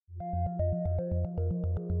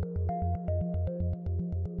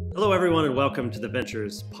Hello, everyone, and welcome to the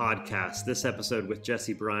Ventures podcast. This episode with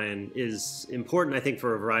Jesse Bryan is important, I think,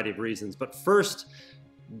 for a variety of reasons. But first,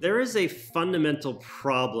 there is a fundamental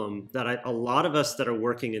problem that a lot of us that are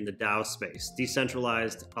working in the DAO space,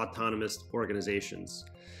 decentralized autonomous organizations.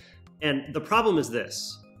 And the problem is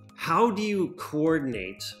this: how do you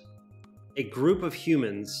coordinate a group of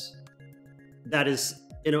humans that is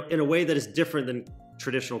in a way that is different than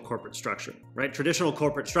traditional corporate structure, right? Traditional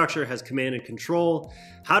corporate structure has command and control.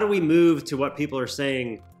 How do we move to what people are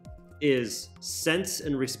saying is sense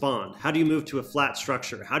and respond? How do you move to a flat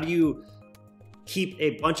structure? How do you keep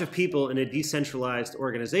a bunch of people in a decentralized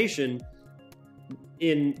organization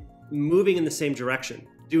in moving in the same direction,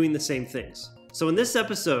 doing the same things? So in this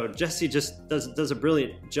episode, Jesse just does a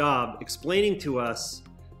brilliant job explaining to us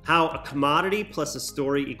how a commodity plus a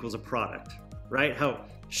story equals a product, right? How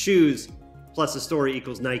shoes plus a story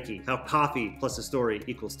equals Nike, how coffee plus a story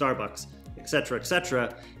equals Starbucks, et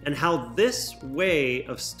cetera, and how this way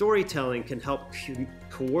of storytelling can help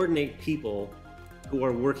coordinate people who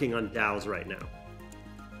are working on DAOs right now.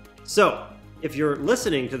 So, if you're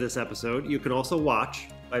listening to this episode, you can also watch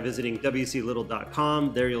by visiting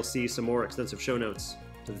wclittle.com. There you'll see some more extensive show notes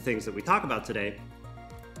to the things that we talk about today.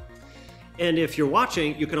 And if you're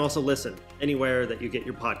watching, you can also listen anywhere that you get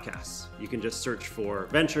your podcasts. You can just search for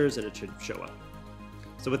Ventures and it should show up.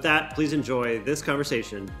 So with that, please enjoy this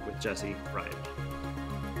conversation with Jesse Bryan.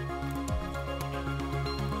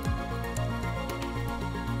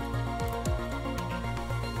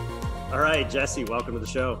 All right, Jesse, welcome to the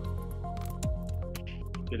show.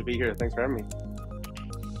 Good to be here. Thanks for having me.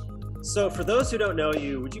 So for those who don't know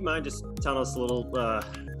you, would you mind just telling us a little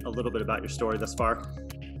bit about your story thus far?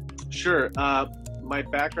 Sure. My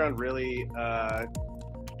background really,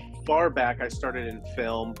 far back, I started in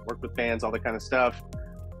film, worked with bands, all that kind of stuff.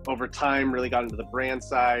 Over time, really got into the brand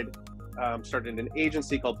side. Started an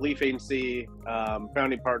agency called Belief Agency,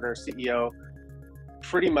 founding partner, CEO.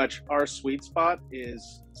 Pretty much our sweet spot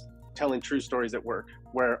is telling true stories at work,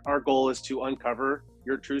 where our goal is to uncover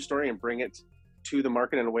your true story and bring it to the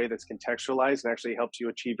market in a way that's contextualized and actually helps you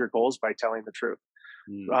achieve your goals by telling the truth.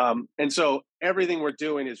 And so everything we're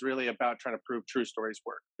doing is really about trying to prove true stories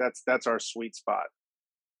work. That's our sweet spot.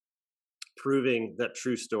 Proving that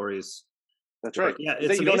true stories. That's right. Yeah,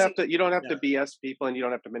 it's you don't have to BS people, and you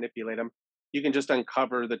don't have to manipulate them. You can just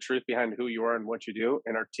uncover the truth behind who you are and what you do,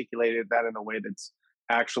 and articulate that in a way that's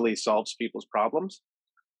actually solves people's problems,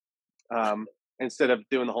 instead of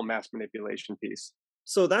doing the whole mass manipulation piece.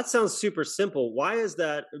 So that sounds super simple. Why is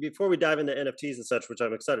that? Before we dive into NFTs and such, which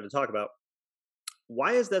I'm excited to talk about,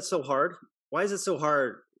 why is that so hard? Why is it so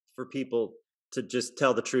hard for people to just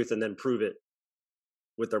tell the truth and then prove it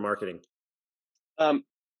with their marketing? Well,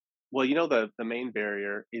 the main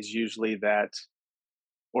barrier is usually that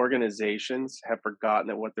organizations have forgotten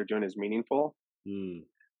that what they're doing is meaningful.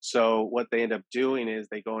 So what they end up doing is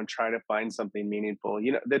they go and try to find something meaningful.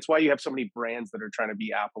 That's why you have so many brands that are trying to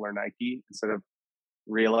be Apple or Nike, instead of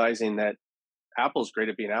realizing that Apple's great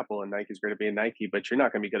at being Apple and Nike's great at being Nike, but you're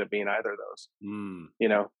not going to be good at being either of those,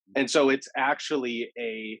 And so it's actually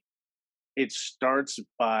it starts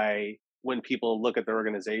by when people look at their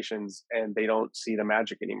organizations and they don't see the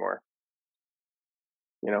magic anymore.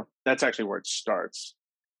 That's actually where it starts.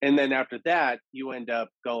 And then after that, you end up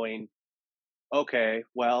going, okay,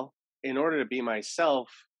 well, in order to be myself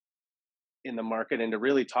in the market and to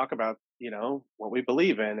really talk about, what we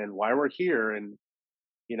believe in and why we're here and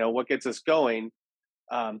what gets us going,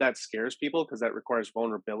 that scares people because that requires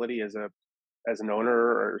vulnerability as an owner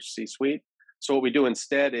or C-suite. So what we do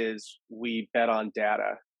instead is we bet on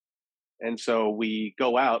data. And so we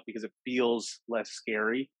go out because it feels less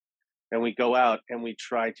scary. And we go out and we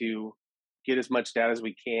try to get as much data as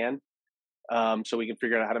we can, so we can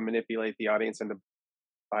figure out how to manipulate the audience into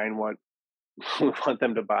buying what we want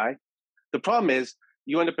them to buy. The problem is,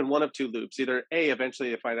 you end up in one of two loops. Either A, eventually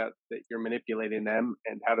they find out that you're manipulating them,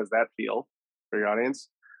 and how does that feel for your audience?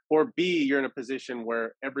 Or B, you're in a position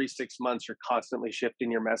where every 6 months you're constantly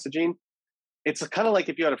shifting your messaging. It's kind of like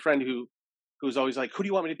if you had a friend who's always like, who do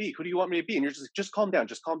you want me to be? Who do you want me to be? And you're just calm down,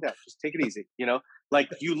 just take it easy. Like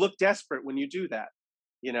you look desperate when you do that.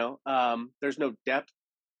 There's no depth.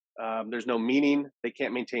 There's no meaning. They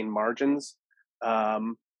can't maintain margins.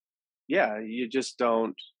 You just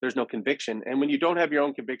don't, there's no conviction. And when you don't have your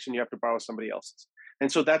own conviction, you have to borrow somebody else's.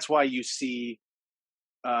 And so that's why you see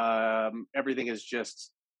everything is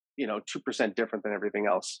just, 2% different than everything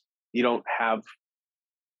else. You don't have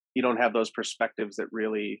those perspectives that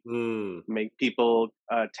really make people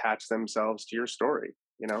attach themselves to your story,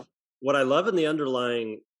 What I love in the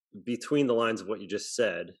underlying between the lines of what you just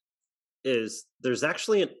said is there's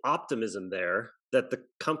actually an optimism there that the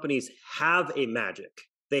companies have a magic,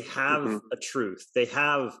 they have Hmm. a truth, they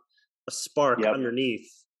have a spark Yep. underneath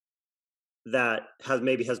that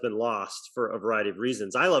has been lost for a variety of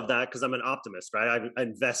reasons. I love that because I'm an optimist, right? I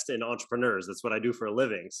invest in entrepreneurs. That's what I do for a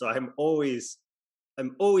living. So I'm always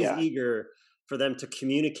Yeah. eager for them to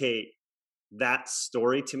communicate that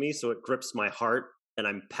story to me, so it grips my heart and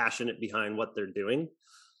I'm passionate behind what they're doing.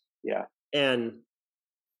 Yeah. And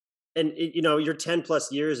you're 10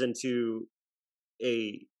 plus years into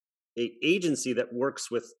a agency that works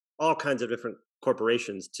with all kinds of different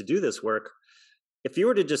corporations to do this work. If you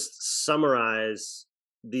were to just summarize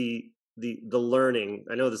the the learning,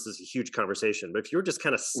 I know this is a huge conversation, but if you were just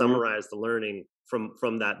kind of Hmm. summarize the learning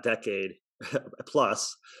from that decade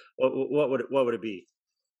plus, what would it be?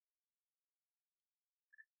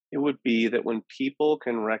 It would be that when people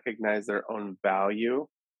can recognize their own value,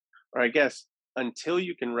 or I guess until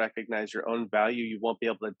you can recognize your own value, you won't be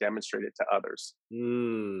able to demonstrate it to others.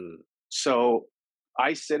 Mm, So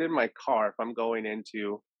I sit in my car if I'm going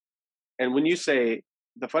into, and when you say,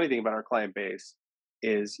 the funny thing about our client base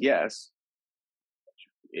is, yes,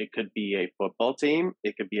 it could be a football team,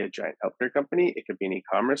 it could be a giant healthcare company, it could be an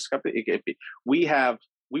e-commerce company, it could be, we have,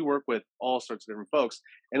 we work with all sorts of different folks.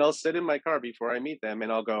 And I'll sit in my car before I meet them and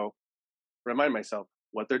I'll go, remind myself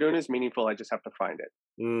what they're doing is meaningful. I just have to find it.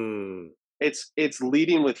 mm, It's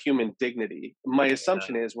leading with human dignity. My yeah,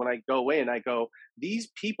 assumption is when I go in, I go, these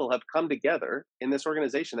people have come together in this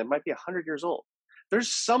organization that might be 100 years old.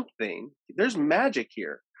 There's something, there's magic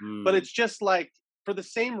here, but mm, it's just like, for the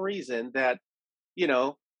same reason that, you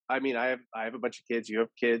know, I mean, I have a bunch of kids. You have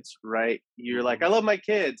kids, right? You're like, mhm. I love my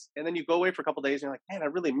kids, and then you go away for a couple days, and you're like, man, I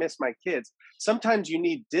really miss my kids. Sometimes you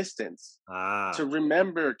need distance to Ah,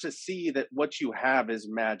 remember to see that what you have is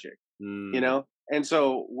magic, you mm, know. And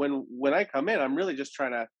so when I come in, I'm really just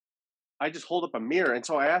trying to, I just hold up a mirror, and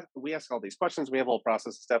so we ask all these questions. We have a whole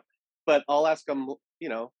process and stuff, but I'll ask them, you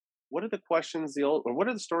know, what are the questions the old, or what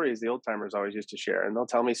are the stories the old timers always used to share, and they'll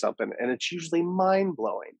tell me something, and it's usually mind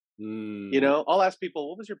blowing. You mm, know, I'll ask people,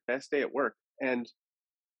 what was your best day at work? And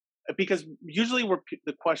because usually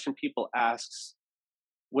the question people asks,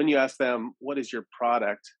 when you ask them what is your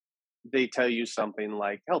product, they tell you something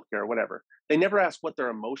like healthcare or whatever. They never ask what their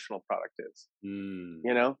emotional product is, mm.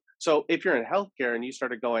 you know. So if you're in healthcare and you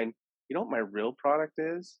started going, you know what my real product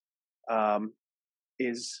um,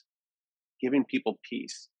 is giving people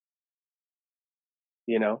peace,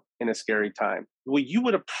 you know, in a scary time. Well, you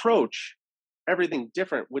would approach everything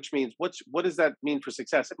different, which means, what does that mean for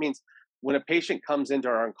success? It means when a patient comes into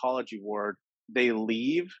our oncology ward, they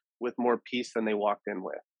leave with more peace than they walked in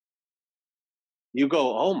with. You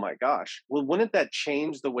go, oh my gosh. Well, wouldn't that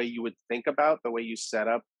change the way you would think about the way you set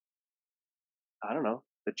up, I don't know,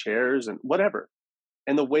 the chairs and whatever,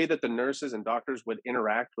 and the way that the nurses and doctors would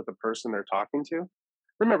interact with the person they're talking to?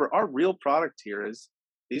 Remember, our real product here is,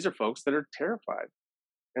 these are folks that are terrified.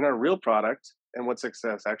 And our real product and what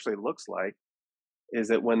success actually looks like is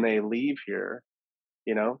that when they leave here,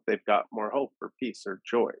 you know, they've got more hope or peace or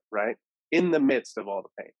joy, right? In the midst of all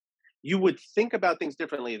the pain. You would think about things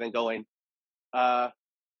differently than going, uh,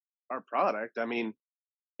 our product, I mean,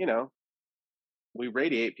 you know, we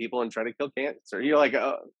radiate people and try to kill cancer. You're like,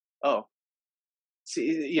 oh,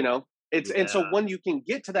 see, you know, and so Yeah. when you can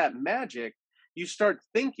get to that magic, you start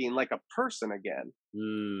thinking like a person again.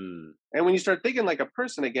 Mm. And when you start thinking like a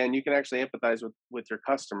person again, you can actually empathize with your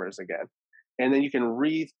customers again. And then you can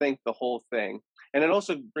rethink the whole thing. And it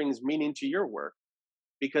also brings meaning to your work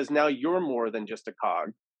because now you're more than just a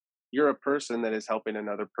cog. You're a person that is helping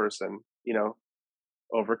another person, you know,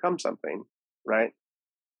 overcome something, right?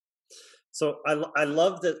 So I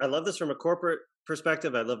love that. I love this from a corporate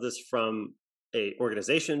perspective. I love this from a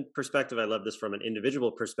organization perspective. I love this from an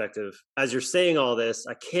individual perspective. As you're saying all this,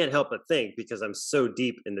 I can't help but think, because I'm so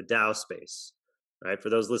deep in the DAO space, right? For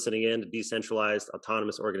those listening in, to decentralized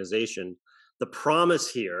autonomous organization, the promise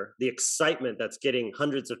here, the excitement that's getting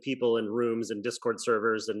hundreds of people in rooms and Discord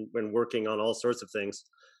servers and when working on all sorts of things,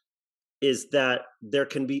 is that there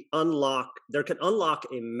can unlock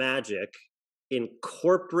a magic in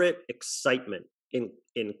corporate excitement,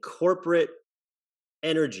 in corporate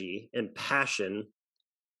energy and passion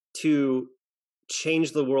to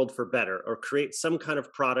change the world for better, or create some kind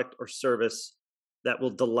of product or service that will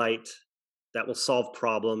delight, that will solve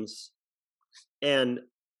problems. And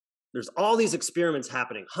there's all these experiments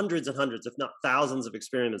happening, hundreds and hundreds, if not thousands of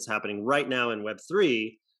experiments happening right now in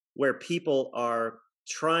Web3, where people are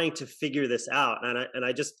trying to figure this out. And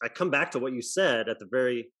I come back to what you said at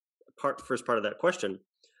the first part of that question,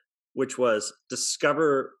 which was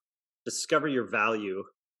discover your value,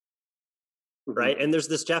 Hmm. right? And there's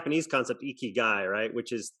this Japanese concept ikigai, right,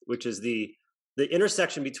 which is the the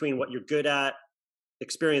intersection between what you're good at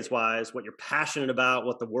experience wise, what you're passionate about,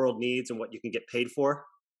 what the world needs, and what you can get paid for.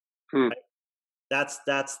 Hmm. Right? That's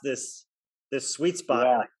this sweet spot.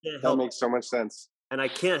 Yeah, And I can't that help makes so much sense. and I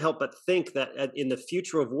can't help but think that in the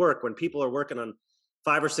future of work, when people are working on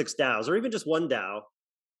 5 or 6 DAOs, or even just one DAO,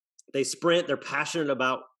 they sprint. They're passionate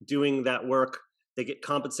about doing that work. They get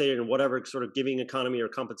compensated in whatever sort of giving economy or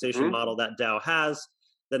compensation Hmm. model that DAO has.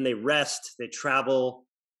 Then they rest. They travel.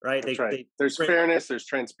 Right. That's right. They There's sprint fairness. There's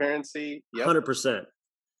transparency. Yep. 100%.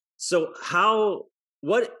 So how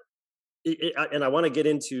what and I want to get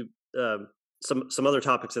into some other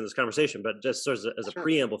topics in this conversation, but just as a Sure.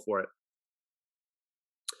 preamble for it,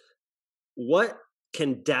 what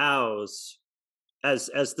can DAOs as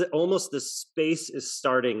the almost the space is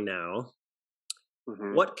starting now?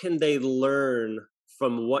 Hmm. What can they learn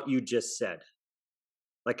from what you just said?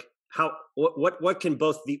 Like how what can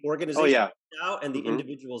both the Oh organization yeah. DAO and the Hmm.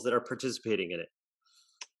 individuals that are participating in it?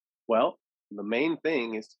 Well, the main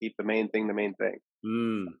thing is to keep the main thing the main thing,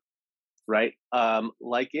 Mm. right?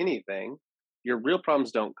 Like anything, your real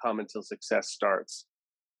problems don't come until success starts.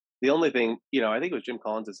 The only thing, I think it was Jim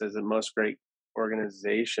Collins that says that most great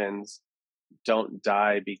organizations don't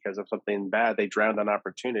die because of something bad; they drown on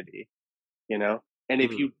opportunity. You know, and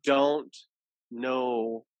if Mm. you don't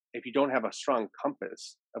know, if you don't have a strong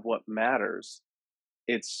compass of what matters,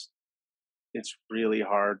 it's it's really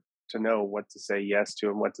hard to know what to say yes to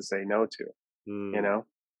and what to say no to. You Mm. know,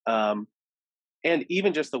 um, and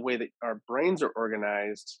even just the way that our brains are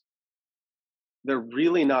organized, they're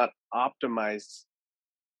really not optimized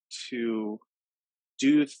to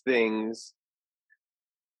do things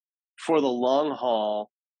for the long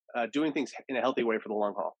haul, doing things in a healthy way for the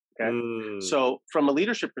long haul. Okay. Mm. So, from a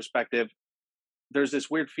leadership perspective, there's this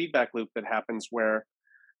weird feedback loop that happens where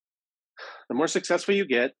the more successful you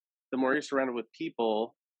get, the more you're surrounded with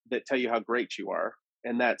people that tell you how great you are.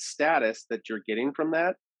 And that status that you're getting from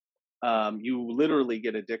that, you literally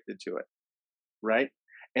get addicted to it. Right.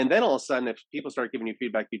 And then all of a sudden, if people start giving you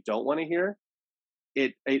feedback you don't want to hear,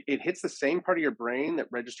 it hits the same part of your brain that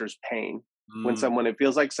registers pain. When Mm. someone, it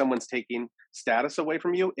feels like someone's taking status away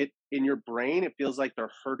from you. It in your brain, it feels like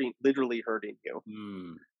they're hurting, literally hurting you.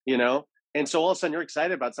 Mm. You know. And so all of a sudden you're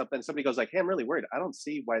excited about something. Somebody goes like, "Hey, I'm really worried. I don't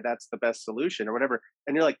see why that's the best solution or whatever."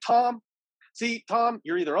 And you're like, Tom,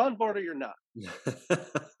 you're either on board or you're not."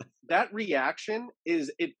 That reaction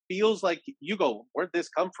is, it feels like you go, "Where'd this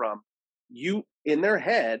come from?" You, in their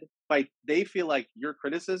head, like they feel like your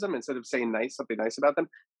criticism, instead of saying something nice about them,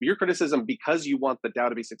 your criticism, because you want the DAO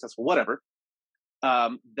to be successful, whatever,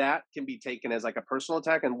 that can be taken as like a personal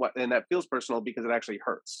attack, and that feels personal because it actually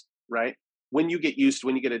hurts, right? When you get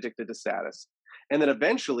addicted to status, and then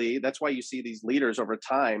eventually, that's why you see these leaders over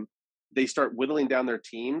time, they start whittling down their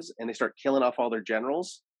teams and they start killing off all their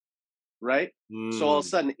generals, right? So all of a Mm.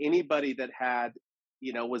 sudden, anybody that had,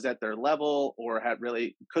 was at their level or had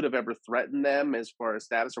really could have ever threatened them as far as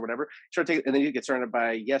status or whatever, and then you get surrounded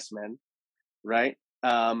by yes men, right?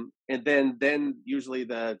 And then usually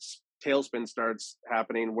the tailspin starts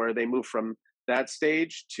happening where they move from that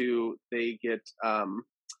stage to they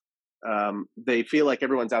feel like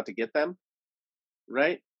everyone's out to get them,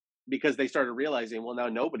 right? Because they started realizing, well, now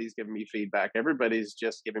nobody's giving me feedback, everybody's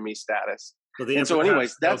just giving me status. So the And so, emperor has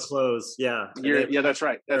anyways, no that's clothes. Yeah. And they yeah, that's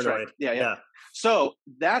right, paranoid. yeah. Yeah. So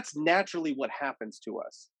that's naturally what happens to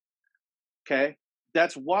us. Okay.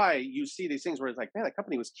 That's why you see these things where it's like, man, that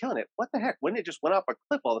company was killing it. What the heck? When it just went off a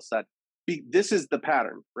cliff all of a sudden? This is the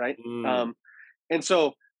pattern, right? Mm. Um, and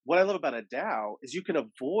so, what I love about a DAO is you can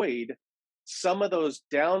avoid some of those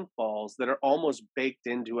downfalls that are almost baked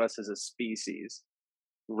into us as a species,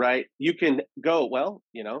 right? You can go, well,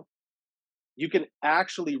 you can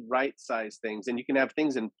actually right size things and you can have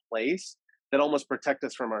things in place that almost protect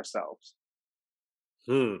us from ourselves.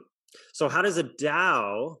 Hmm. So how does a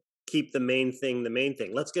DAO keep the main thing the main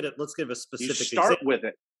thing? Let's give a You specific start example. with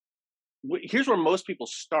it. Here's where most people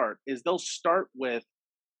start is they'll start with,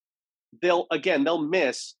 they'll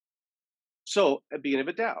miss. So at the beginning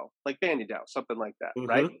of a DAO, like Banyan DAO, something like that,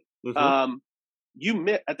 right? Mm-hmm. Mm-hmm. Um,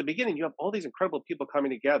 at the beginning, you have all these incredible people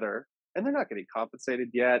coming together, and they're not getting compensated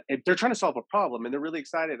yet. And they're trying to solve a problem, and they're really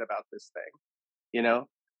excited about this thing, you know.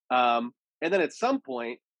 And then at some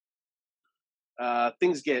point,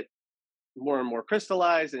 things get more and more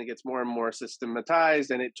crystallized, and it gets more and more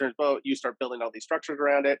systematized, and it turns. Well, you start building all these structures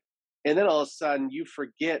around it, and then all of a sudden, you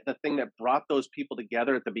forget the thing that brought those people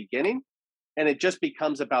together at the beginning, and it just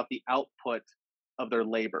becomes about the output of their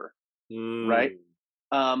labor, right?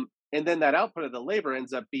 Mm. And then that output of the labor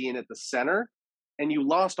ends up being at the center, and you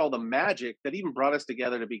lost all the magic that even brought us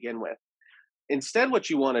together to begin with. Instead, what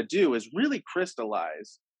you want to do is really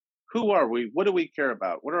crystallize Who are we? What do we care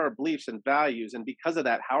about? What are our beliefs and values? And because of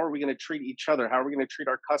that, how are we going to treat each other? How are we going to treat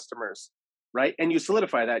our customers? Right. And you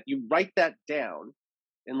solidify that. You write that down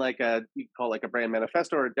in like you call it like a brand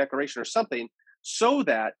manifesto or a declaration or something, so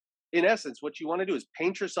that in essence, what you want to do is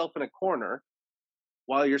paint yourself in a corner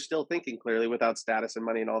while you're still thinking clearly without status and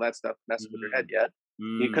money and all that stuff messing with your head yet,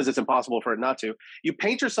 because it's impossible for it not to. You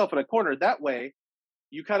paint yourself in a corner. That way,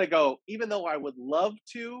 you kind of go, even though I would love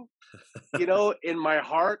to, in my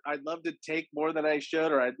heart, I'd love to take more than I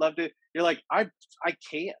should, or I'd love to. You're like, I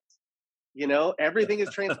can't. Everything is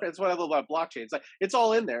transparent. That's what I love about blockchain. It's like it's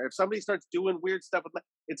all in there. If somebody starts doing weird stuff with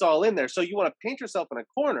it's all in there. So you want to paint yourself in a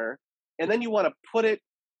corner, and then you want to put it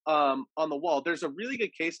on the wall. There's a really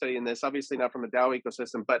good case study in this, obviously not from the DAO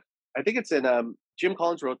ecosystem, but I think it's in Jim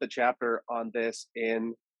Collins wrote the chapter on this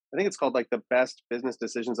in, I think it's called like the best business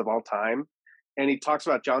decisions of all time. And he talks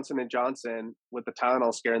about Johnson and Johnson with the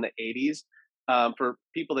Tylenol scare in the 80s. For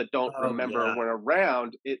people that don't remember or weren't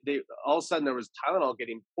around, they all of a sudden there was Tylenol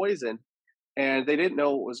getting poisoned, and they didn't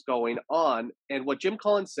know what was going on. And what Jim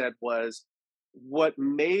Collins said was, what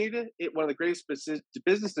made it one of the greatest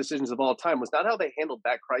business decisions of all time was not how they handled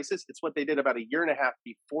that crisis. It's what they did about a year and a half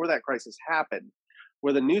before that crisis happened,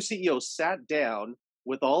 where the new CEO sat down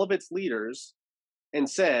with all of its leaders and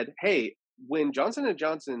said, hey, when Johnson and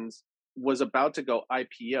Johnson's was about to go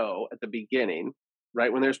IPO at the beginning,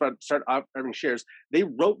 right, when they were about to start offering shares, they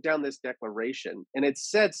wrote down this declaration, and it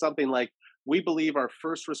said something like, we believe our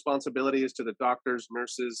first responsibility is to the doctors,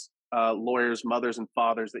 nurses, lawyers, mothers, and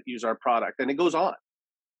fathers that use our product. And it goes on.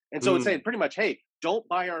 And so it's saying pretty much, hey, don't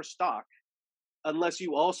buy our stock unless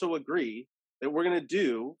you also agree that we're going to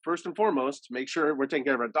do, first and foremost, make sure we're taking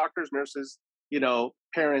care of our doctors, nurses,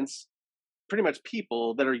 parents, pretty much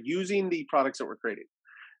people that are using the products that we're creating.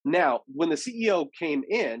 Now, when the CEO came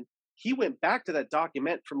in, he went back to that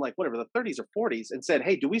document from like whatever, the 30s or 40s and said,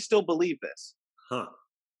 hey, do we still believe this?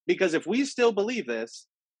 Because if we still believe this,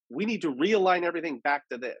 we need to realign everything back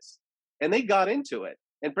to this. And they got into it.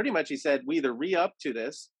 And pretty much he said, we either re-up to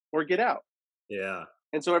this or get out. Yeah.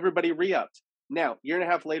 And so everybody re-upped. Now, year and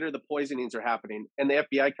a half later, the poisonings are happening. And the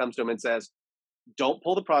FBI comes to him and says, don't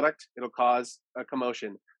pull the product. It'll cause a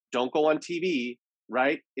commotion. Don't go on TV,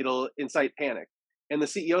 right? It'll incite panic. And the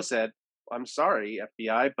CEO said, I'm sorry,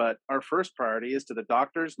 FBI, but our first priority is to the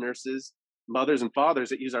doctors, nurses, mothers, and fathers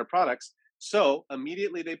that use our products. So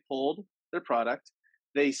immediately they pulled their product.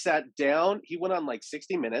 They sat down. He went on like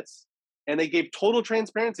 60 Minutes, and they gave total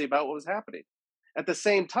transparency about what was happening. At the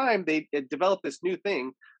same time, they developed this new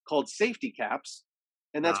thing called safety caps,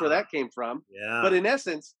 and that's where that came from. Yeah. But in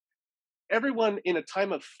essence, everyone in a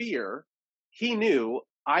time of fear, he knew,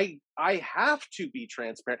 I have to be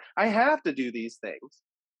transparent. I have to do these things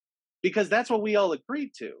because that's what we all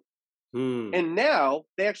agreed to. And now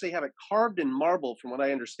they actually have it carved in marble, from what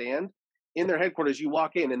I understand. In their headquarters, you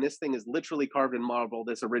walk in and this thing is literally carved in marble,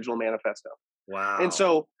 this original manifesto. Wow. And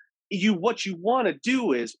so what you want to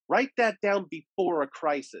do is write that down before a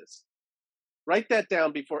crisis. Write that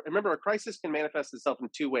down before. Remember, a crisis can manifest itself in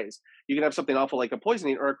two ways. You can have something awful like a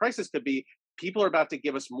poisoning, or a crisis could be people are about to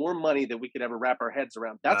give us more money than we could ever wrap our heads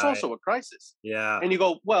around. That's also a crisis. Yeah. And you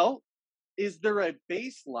go, well, is there a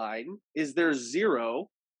baseline? Is there zero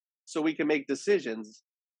so we can make decisions,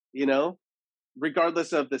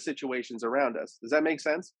 regardless of the situations around us? Does that make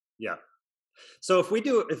sense? Yeah. So if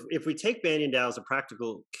we take Banyan DAO as a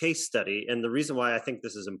practical case study, and the reason why I think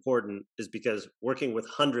this is important is because working with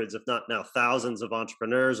hundreds, if not now thousands of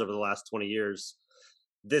entrepreneurs over the last 20 years,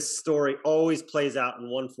 this story always plays out in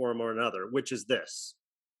one form or another, which is this.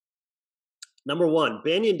 Number one,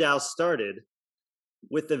 Banyan DAO started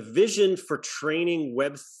with a vision for training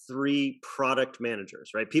Web3 product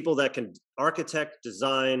managers, right? People that can architect,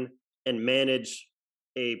 design, and manage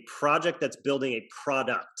a project that's building a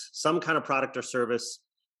product, some kind of product or service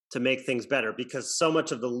to make things better. Because so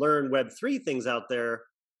much of the learn Web3 things out there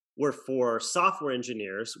were for software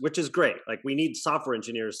engineers, which is great. Like we need software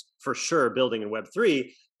engineers for sure building in Web3,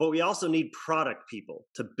 but we also need product people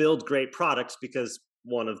to build great products, because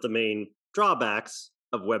one of the main drawbacks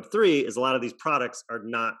of Web3 is a lot of these products are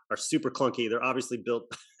super clunky. They're obviously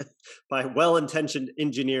built by well-intentioned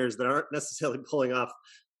engineers that aren't necessarily pulling off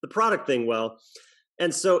the product thing well.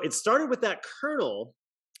 And so it started with that kernel,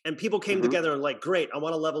 and people came together and like, great, I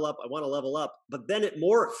want to level up. But then it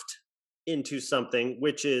morphed into something,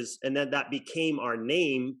 which is, and then that became our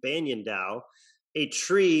name, Banyan DAO, a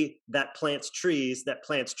tree that plants trees,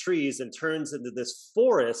 and turns into this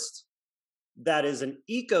forest that is an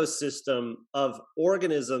ecosystem of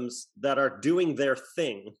organisms that are doing their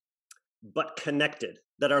thing, but connected,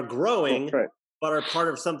 that are growing, but are part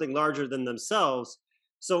of something larger than themselves.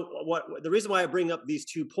 So what the reason why I bring up these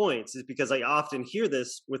 2 points is because I often hear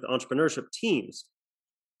this with entrepreneurship teams.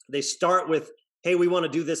 They start with, hey, we want to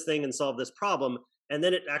do this thing and solve this problem, and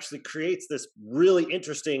then it actually creates this really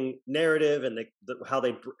interesting narrative, and how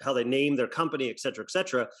they name their company, et cetera, et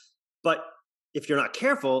cetera. But if you're not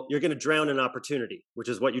careful, you're going to drown in opportunity, which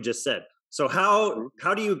is what you just said. So how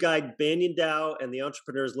do you guide Banyan DAO and the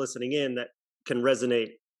entrepreneurs listening in that can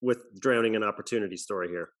resonate with drowning in opportunity story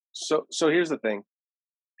here? So here's the thing.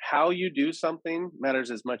 How you do something matters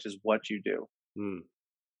as much as what you do,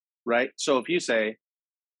 right? So if you say,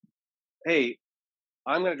 hey,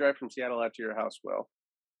 I'm going to drive from Seattle out to your house, Will.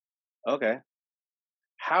 Okay.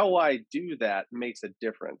 How I do that makes a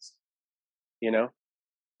difference, you know?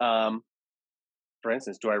 For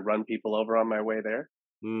instance, do I run people over on my way there?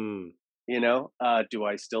 Do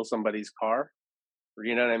I steal somebody's car?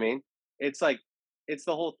 You know what I mean? It's like, it's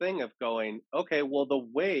the whole thing of going, okay, well,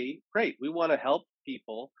 great, we want to help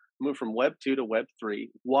people move from Web 2 to Web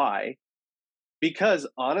 3. Why? Because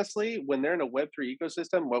honestly, when they're in a Web 3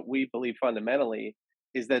 ecosystem, what we believe fundamentally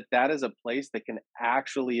is that is a place that can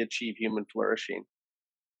actually achieve human flourishing.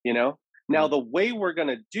 Now, the way we're going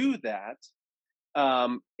to do that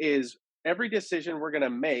is every decision we're going to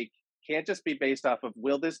make can't just be based off of,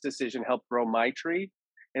 will this decision help grow my tree?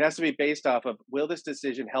 It has to be based off of, will this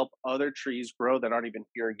decision help other trees grow that aren't even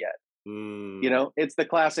here yet? It's the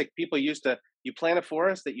classic, you plant a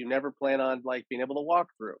forest that you never plan on like being able to walk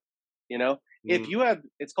through. If you have,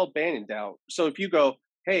 it's called Banyan DAO. So if you go,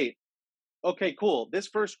 hey, okay, cool, this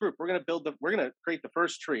first group, we're going to create the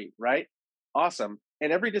first tree, right? Awesome.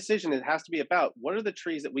 And every decision, it has to be about, what are the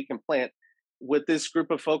trees that we can plant with this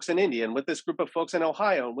group of folks in India, and with this group of folks in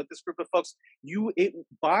Ohio, and with this group of folks,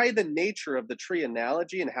 by the nature of the tree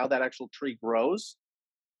analogy and how that actual tree grows,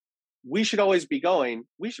 we should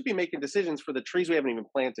be making decisions for the trees we haven't even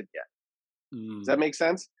planted yet. Does that make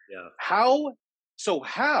sense? Yeah. How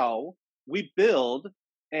we build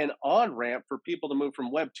an on-ramp for people to move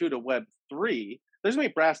from Web 2 to Web 3, there's going to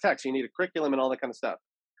be brass tacks. You need a curriculum and all that kind of stuff.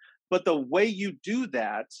 But the way you do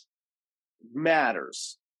that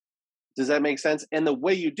matters. Does that make sense? And the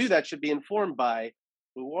way you do that should be informed by,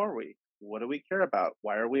 who are we? What do we care about?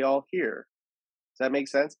 Why are we all here? Does that make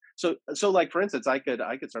sense? So like, for instance, I could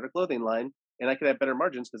start a clothing line and I could have better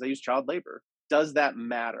margins because I use child labor. Does that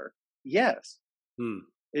matter? Yes.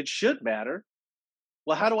 It should matter.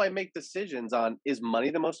 Well, how do I make decisions on, is money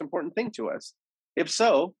the most important thing to us? If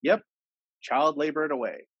so, yep, child labor it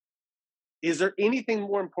away. Is there anything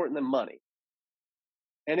more important than money?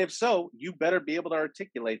 And if so, you better be able to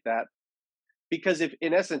articulate that. Because if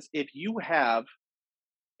you have,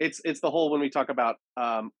 it's the whole, when we talk about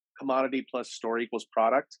commodity plus store equals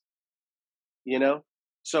product,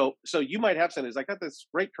 So you might have something, I got this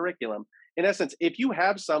great curriculum. In essence, if you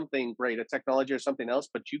have something great, a technology or something else,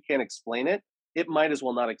 but you can't explain it, it might as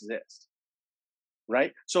well not exist.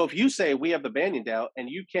 Right? So if you say we have the Banyan DAO and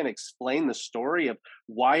you can't explain the story of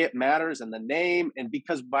why it matters and the name, and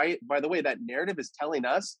because by the way, that narrative is telling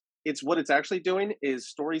us, it's what it's actually doing is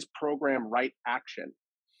stories program right action.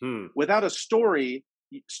 Without a story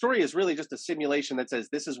is really just a simulation that says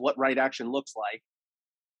this is what right action looks like.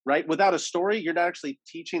 Right? Without a story, you're not actually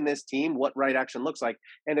teaching this team what right action looks like.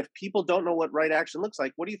 And if people don't know what right action looks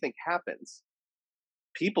like, what do you think happens?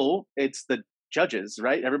 It's the judges,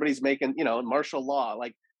 right? Everybody's making, martial law.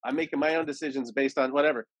 Like, I'm making my own decisions based on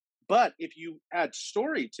whatever. But if you add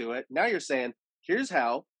story to it, now you're saying, here's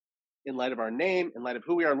how, in light of our name, in light of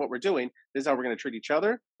who we are and what we're doing, this is how we're going to treat each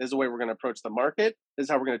other. This is the way we're going to approach the market. This is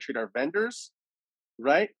how we're going to treat our vendors,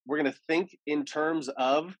 right? We're going to think in terms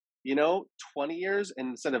of, 20 years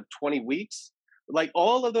instead of 20 weeks, like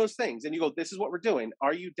all of those things. And you go, this is what we're doing.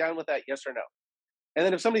 Are you down with that? Yes or no? And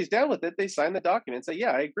then if somebody's down with it, they sign the document and say,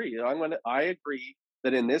 yeah, I agree. I agree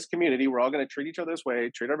that in this community, we're all going to treat each other this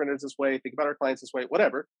way, treat our vendors this way, think about our clients this way,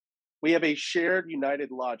 whatever. We have a shared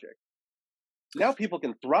united logic. Now people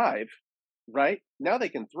can thrive, right? Now they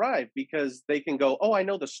can thrive because they can go, oh, I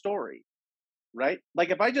know the story, right?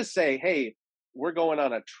 Like if I just say, hey, we're going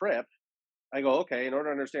on a trip, I go, okay, in order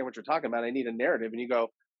to understand what you're talking about, I need a narrative. And you go,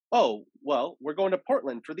 oh, well, we're going to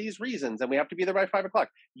Portland for these reasons, and we have to be there by 5:00.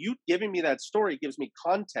 You giving me that story gives me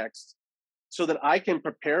context so that I can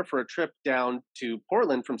prepare for a trip down to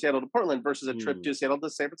Portland, from Seattle to Portland, versus a trip to Seattle to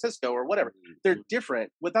San Francisco or whatever. They're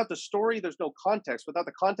different. Without the story, there's no context. Without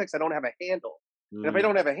the context, I don't have a handle. And if I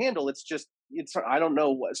don't have a handle, I don't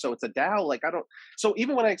know what, so it's a DAO. So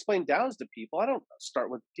even when I explain DAOs to people, I don't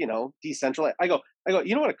start with, decentralized. I go,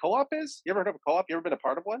 you know what a co-op is? You ever heard of a co-op? You ever been a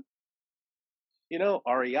part of one?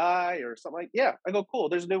 REI or something yeah. I go, cool.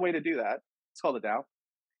 There's a new way to do that. It's called a DAO.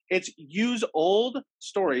 It's use old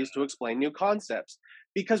stories to explain new concepts.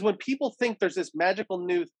 Because when people think there's this magical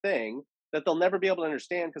new thing that they'll never be able to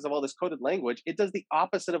understand because of all this coded language, it does the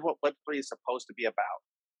opposite of what Web3 is supposed to be about,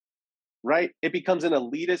 right? It becomes an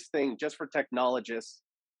elitist thing just for technologists,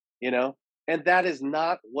 you know? And that is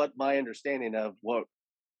not what my understanding of what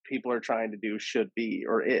people are trying to do should be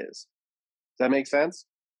or is. Does that make sense?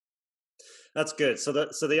 That's good. So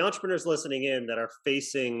the entrepreneurs listening in that are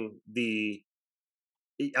facing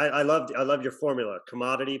I love your formula: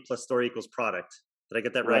 commodity plus story equals product. Did I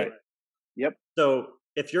get that right? Right. Yep. So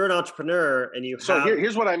if you're an entrepreneur and you So have,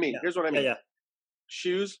 here's what I mean. yeah, Here's what I yeah, mean. yeah,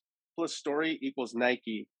 Shoes plus story equals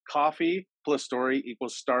Nike. Coffee plus story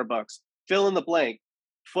equals Starbucks. Fill in the blank.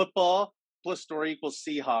 Football plus story equals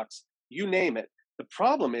Seahawks. You name it. The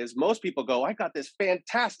problem is most people go, I got this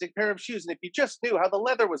fantastic pair of shoes. And if you just knew how the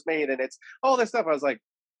leather was made and it's all this stuff, I was like,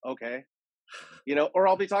 okay. Or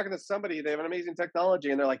I'll be talking to somebody, they have an amazing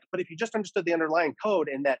technology and they're like, but if you just understood the underlying code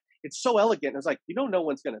and that it's so elegant, and it's like, no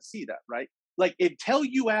one's going to see that, right? Like until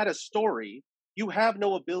you add a story, you have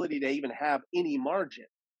no ability to even have any margin.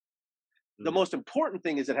 The mm, most important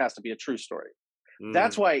thing is it has to be a true story.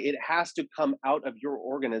 That's mm, why it has to come out of your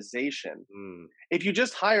organization. mm. If you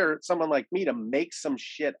just hire someone like me to make some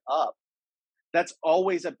shit up, that's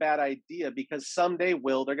always a bad idea because someday,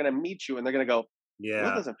 Will, they're going to meet you and they're going to go, Will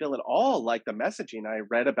Yeah. doesn't feel at all like the messaging I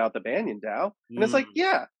read about the Banyan DAO. And it's like, Mm.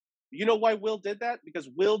 yeah. You know why Will did that? Because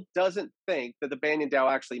Will doesn't think that the Banyan DAO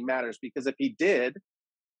actually matters. Because if he did,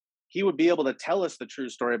 he would be able to tell us the true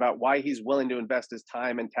story about why he's willing to invest his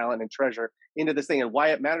time and talent and treasure into this thing and why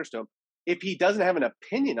it matters to him. If he doesn't have an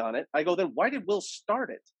opinion on it, I go, then why did Will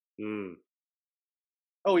start it? Mm.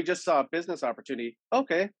 Oh, he just saw a business opportunity.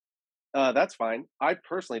 Okay, that's fine. I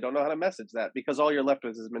personally don't know how to message that because all you're left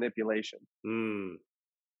with is manipulation. Mm.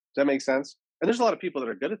 Does that make sense? And there's a lot of people that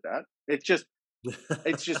are good at that. It's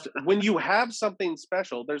just when you have something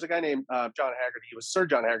special. There's a guy named John Haggerty. He was Sir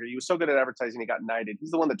John Haggerty. He was so good at advertising, he got knighted.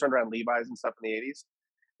 He's the one that turned around Levi's and stuff in the '80s.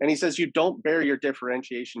 And he says, "You don't bear your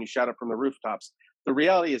differentiation. You shout it from the rooftops." The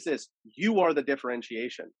reality is this: you are the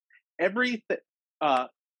differentiation. Every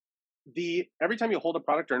every time you hold a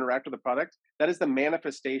product or interact with a product, that is the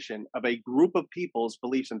manifestation of a group of people's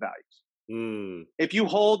beliefs and values. Mm. If you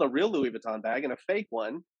hold a real Louis Vuitton bag and a fake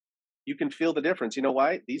one, you can feel the difference. You know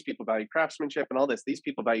why? These people value craftsmanship and all this. These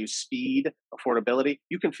people value speed, affordability.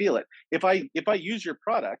 You can feel it. If I use your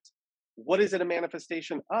product, what is it a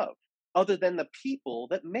manifestation of other than the people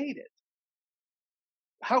that made it?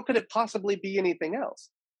 How could it possibly be anything else?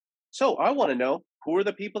 So I want to know, who are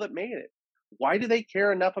the people that made it? Why do they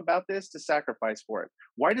care enough about this to sacrifice for it?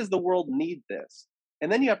 Why does the world need this?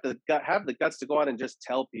 And then you have to have the guts to go out and just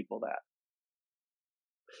tell people that.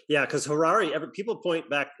 Yeah, because Harari, people point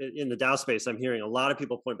back in the DAO space. I'm hearing a lot of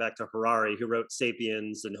people point back to Harari, who wrote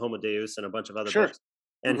 *Sapiens* and *Homo Deus* and a bunch of other Sure. books.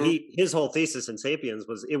 And Hmm. his whole thesis in *Sapiens*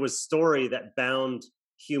 was it was story that bound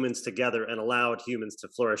humans together and allowed humans to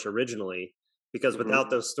flourish originally. Because Hmm. without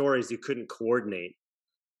those stories, you couldn't coordinate.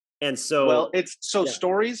 And Well, so, it's so yeah,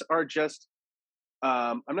 stories are just.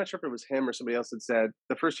 I'm not sure if it was him or somebody else that said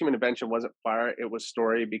the first human invention wasn't fire; it was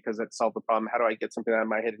story because it solved the problem. How do I get something out of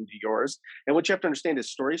my head into yours? And what you have to understand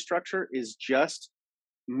is story structure is just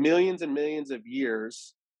millions and millions of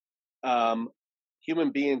years. Um,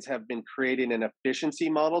 Human beings have been creating an efficiency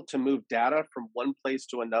model to move data from one place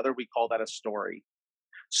to another. We call that a story.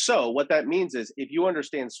 So what that means is if you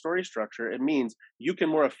understand story structure, it means you can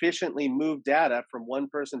more efficiently move data from one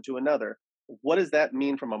person to another. What does that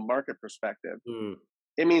mean from a market perspective? mm,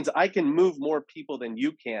 It means I can move more people than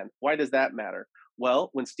you can. Why does that matter? Well,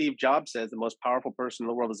 when Steve Jobs says the most powerful person in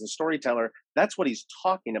the world is a storyteller, that's what he's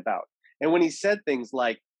talking about. And when he said things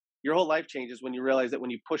like, your whole life changes when you realize that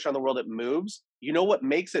when you push on the world, it moves. You know what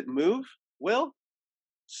makes it move? Will?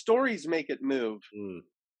 Stories make it move. mm.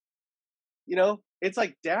 It's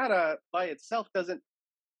like data by itself doesn't.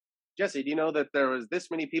 Jesse, do you know that there was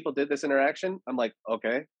this many people did this interaction? I'm like,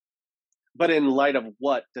 okay. But in light of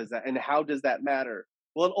what does that, and how does that matter?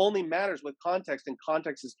 Well, it only matters with context, and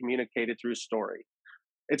context is communicated through story.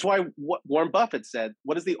 It's why what Warren Buffett said,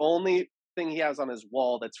 what is the only thing he has on his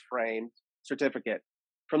wall that's framed? Certificate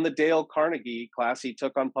from the Dale Carnegie class he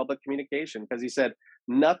took on public communication, because he said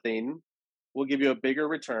nothing will give you a bigger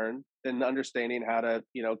return than understanding how to,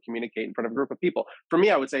 communicate in front of a group of people. For me,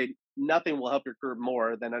 I would say nothing will help your career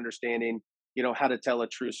more than understanding, how to tell a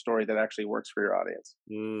true story that actually works for your audience.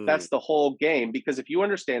 Mm. That's the whole game. Because if you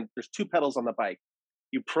understand, there's two pedals on the bike.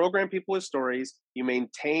 You program people with stories. You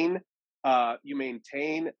maintain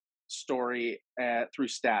story through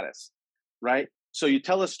status, right? So you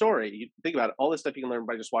tell a story. You think about it, all this stuff you can learn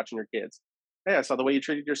by just watching your kids. Hey, I saw the way you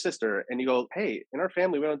treated your sister, and you go, hey, in our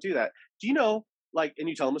family we don't do that. Do you know, like, and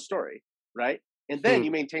you tell them a story, right? And then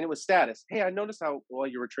you maintain it with status. Hey, I noticed how well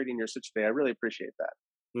you were treating your switch today. I really appreciate that.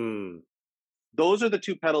 Hmm. Those are the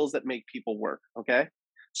two pedals that make people work. Okay.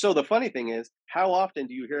 So the funny thing is, how often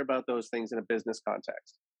do you hear about those things in a business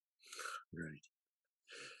context? Right.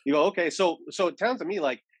 You go, okay, so it sounds to me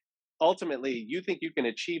like ultimately you think you can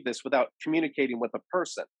achieve this without communicating with a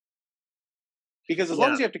person. Because as long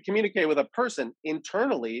Yeah. as you have to communicate with a person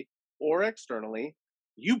internally or externally,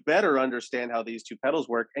 you better understand how these two pedals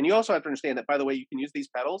work. And you also have to understand that, by the way, you can use these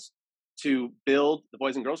pedals to build the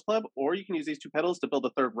Boys and Girls Club, or you can use these two pedals to build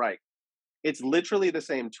the Third Reich. It's literally the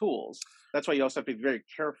same tools. That's why you also have to be very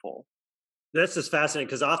careful. This is fascinating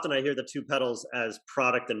because often I hear the two pedals as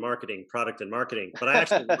product and marketing, but I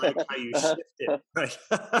actually like how you Uh-huh. shift it. Right.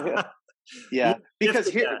 You Yeah, because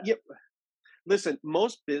shifted here, that. yeah, listen,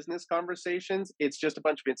 most business conversations, it's just a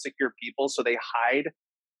bunch of insecure people, so they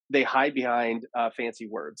hide behind fancy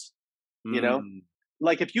words. You know, Mm.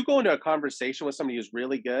 like if you go into a conversation with somebody who's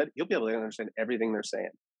really good, you'll be able to understand everything they're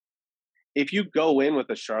saying. If you go in with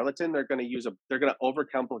a charlatan, they're going to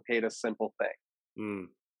overcomplicate a simple thing. Mm.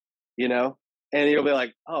 You know, and you'll be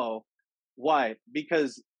like, oh, why?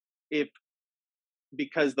 If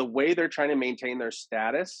because the way they're trying to maintain their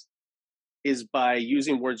status is by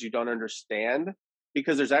using words you don't understand.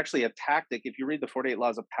 Because there's actually a tactic. If you read the 48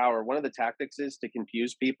 Laws of Power, one of the tactics is to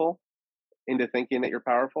confuse people into thinking that you're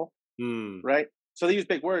powerful, Mm. right? So they use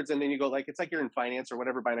big words, and then you go like, it's like you're in finance or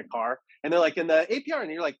whatever buying a car, and they're like in the APR,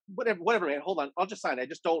 and you're like, whatever, man, hold on, I'll just sign.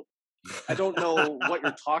 I don't know what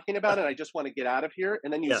you're talking about, and I just want to get out of here.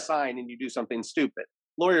 And then you Yeah. sign and you do something stupid.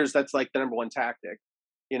 Lawyers, that's like the number one tactic,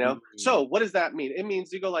 you know? Mm. So what does that mean? It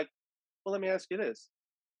means you go like, well, let me ask you this.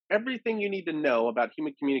 Everything you need to know about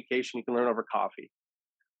human communication, you can learn over coffee.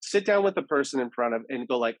 Sit down with the person in front of and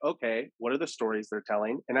go like, okay, what are the stories they're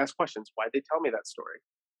telling? And ask questions. Why'd they tell me that story?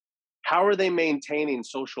 How are they maintaining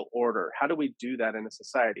social order? How do we do that in a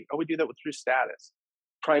society? Oh, we do that through status.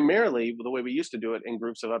 Primarily, the way we used to do it in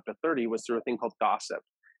groups of up to 30 was through a thing called gossip.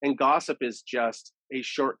 And gossip is just a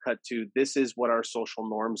shortcut to this is what our social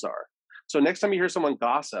norms are. So next time you hear someone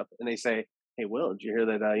gossip and they say, hey, Will, did you hear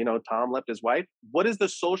that, Tom left his wife? What is the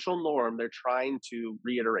social norm they're trying to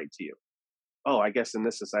reiterate to you? Oh, I guess in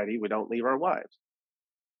this society, we don't leave our wives.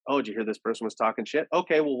 Oh, did you hear this person was talking shit?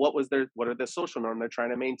 Okay, well, what are the social norm they're trying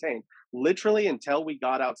to maintain? Literally until we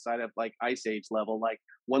got outside of like ice age level, like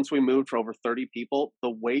once we moved for over 30 people, the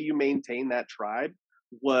way you maintain that tribe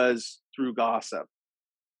was through gossip.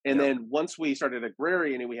 And Yeah. then once we started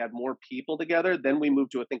agrarian and we had more people together, then we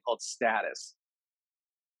moved to a thing called status,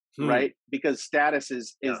 Hmm. right? Because status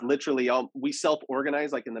is Yeah. literally all we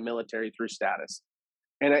self-organize like in the military through status.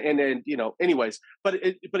 And anyways, but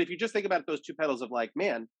if you just think about those two pedals of like,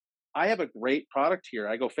 man, I have a great product here.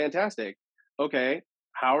 I go, fantastic. Okay,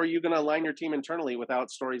 how are you going to align your team internally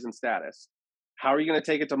without stories and status? How are you going to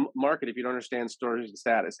take it to market if you don't understand stories and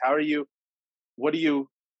status? How are you? What do you?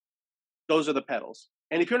 Those are the pedals.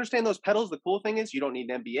 And if you understand those pedals, the cool thing is you don't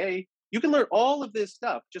need an MBA. You can learn all of this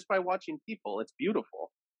stuff just by watching people. It's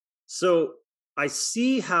beautiful. So I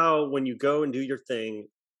see how when you go and do your thing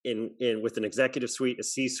in with an executive suite, a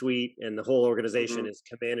C suite, and the whole organization Hmm. is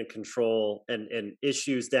command and control and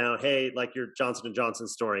issues down. Hey, like your Johnson and Johnson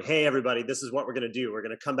story. Hey, everybody, this is what we're going to do. We're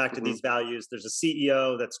going to come back to Hmm. these values. There's a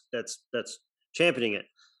CEO that's championing it.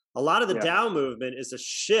 A lot of the Yeah. DAO movement is a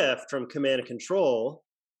shift from command and control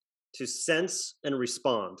to sense and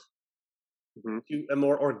respond Hmm. to a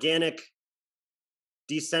more organic,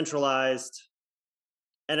 decentralized.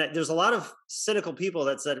 And there's a lot of cynical people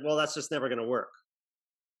that said, well, that's just never going to work.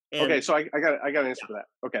 And Okay, so I got an answer for that.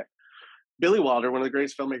 Okay. Billy Wilder, one of the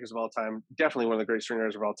greatest filmmakers of all time, definitely one of the greatest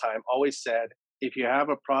screenwriters of all time, always said, if you have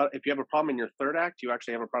a problem in your third act, you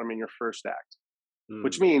actually have a problem in your first act.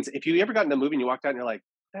 Which mm, means if you ever got in a movie and you walked out and you're like,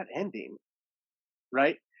 that ending,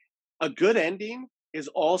 right? A good ending is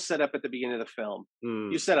all set up at the beginning of the film. You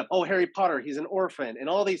mm, set up, oh, Harry Potter, he's an orphan, and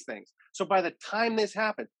all these things. So by the time this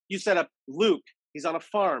happened, you set up Luke, he's on a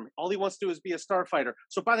farm. All he wants to do is be a starfighter.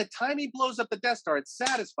 So by the time he blows up the Death Star, it's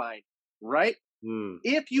satisfying, right? mm,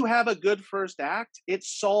 If you have a good first act, it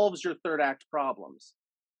solves your third act problems,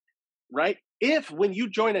 right? If when you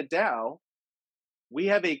join a DAO, we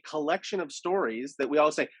have a collection of stories that we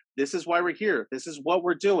all say, this is why we're here. This is what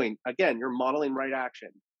we're doing. Again, you're modeling right action.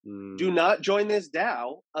 Do mm. not join this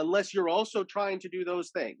DAO unless you're also trying to do those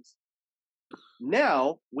things.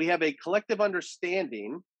 Now we have a collective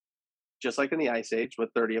understanding, just like in the Ice Age with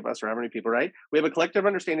 30 of us or how many people, right? We have a collective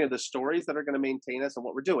understanding of the stories that are going to maintain us and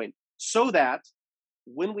what we're doing so that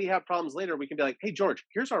when we have problems later, we can be like, hey, George,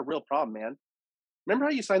 here's our real problem, man. Remember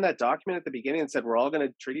how you signed that document at the beginning and said we're all going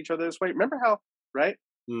to treat each other this way? Remember how, right?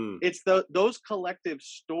 Mm. It's those collective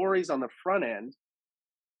stories on the front end,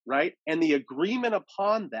 right? And the agreement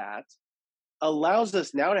upon that allows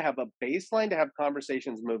us now to have a baseline to have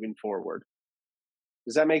conversations moving forward.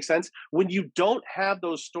 Does that make sense? When you don't have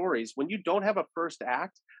those stories, when you don't have a first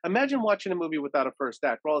act, imagine watching a movie without a first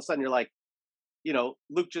act. Where all of a sudden you're like,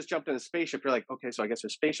 Luke just jumped in a spaceship. You're like, okay, so I guess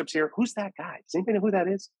there's spaceships here. Who's that guy? Does anybody know who that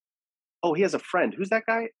is? Oh, he has a friend. Who's that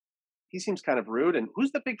guy? He seems kind of rude. And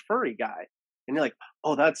who's the big furry guy? And you're like,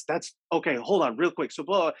 oh, that's okay. Hold on, real quick. So,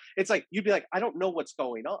 blah. It's like you'd be like, I don't know what's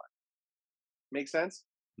going on. Make sense?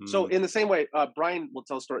 So, Mm. in the same way, Brian will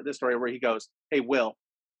tell this story where he goes, "Hey, Will,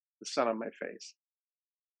 the sun on my face,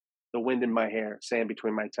 the wind in my hair, sand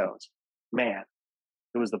between my toes. Man,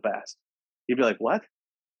 it was the best." You'd be like, "What?"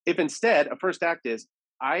 If instead a first act is,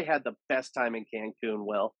 "I had the best time in Cancun,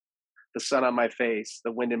 Will. The sun on my face,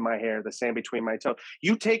 the wind in my hair, the sand between my toes."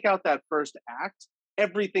 You take out that first act,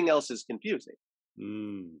 everything else is confusing,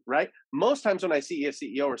 Mm. right? Most times when I see a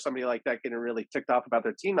CEO or somebody like that getting really ticked off about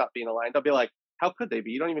their team not being aligned, I'll be like, how could they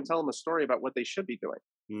be? You don't even tell them a story about what they should be doing.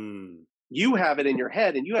 Mm. You have it in your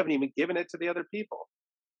head and you haven't even given it to the other people,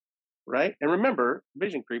 right? And remember,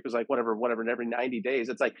 vision creep is like whatever, and every 90 days,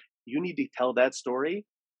 it's like you need to tell that story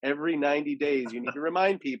every 90 days. You need to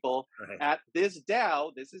remind people Right. at this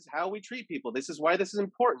DAO, this is how we treat people. This is why this is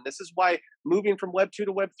important. This is why moving from Web 2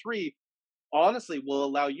 to Web 3 honestly will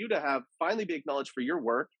allow you to have finally be acknowledged for your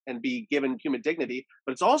work and be given human dignity,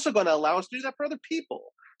 but it's also going to allow us to do that for other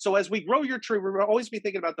people. So as we grow your tree, we'll always be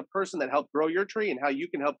thinking about the person that helped grow your tree and how you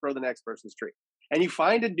can help grow the next person's tree. And you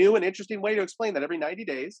find a new and interesting way to explain that every 90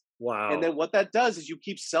 days. And Wow. then what that does is you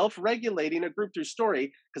keep self-regulating a group through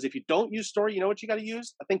story. Because if you don't use story, you know what you got to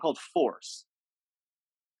use? A thing called force.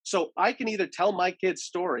 So I can either tell my kids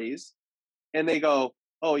stories and they go,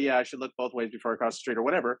 oh yeah, I should look both ways before I cross the street or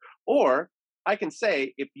whatever. Or I can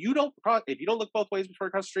say, if you don't look both ways before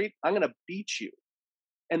you cross the street, I'm going to beat you.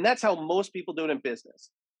 And that's how most people do it in business.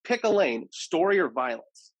 Pick a lane, story or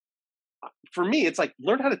violence. For me, it's like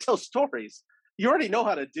learn how to tell stories. You already know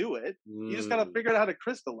how to do it. You just got to Mm. figure out how to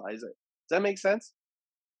crystallize it. Does that make sense?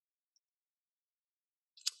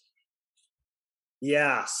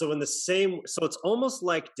 Yeah. So it's almost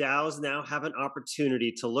like DAOs now have an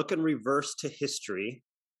opportunity to look in reverse to history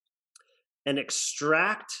and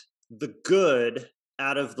extract the good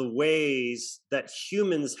out of the ways that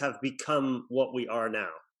humans have become what we are now.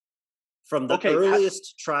 From the Okay,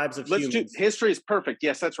 earliest tribes of let's do humans. history is perfect.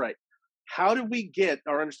 Yes, that's right. How did we get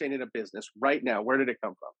our understanding of business right now? Where did it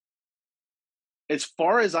come from? As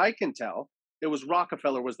far as I can tell, it was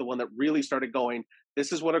Rockefeller was the one that really started going,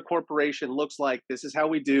 this is what a corporation looks like. This is how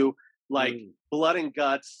we do like Mm. blood and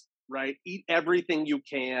guts, right? Eat everything you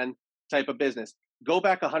can type of business. Go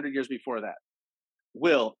back 100 years before that.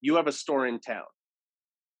 Will, you have a store in town,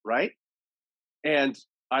 right? And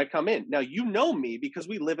I come in. Now, you know me because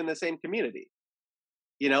we live in the same community,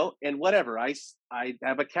 and whatever. I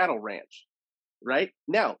have a cattle ranch, right?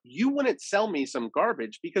 Now, you wouldn't sell me some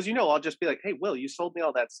garbage because I'll just be like, "Hey, Will, you sold me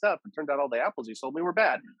all that stuff and turned out all the apples you sold me were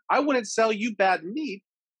bad." I wouldn't sell you bad meat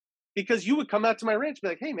because you would come out to my ranch and be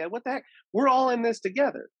like, "Hey, man, what the heck? We're all in this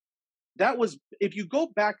together." That was if you go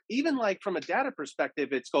back even like from a data perspective,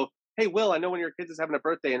 it's go, "Hey, Will, I know one of your kids is having a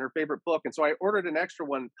birthday and her favorite book, and so I ordered an extra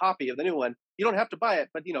one copy of the new one. You don't have to buy it,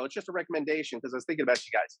 but it's just a recommendation because I was thinking about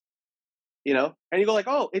you guys." And you go like,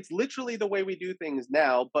 oh, it's literally the way we do things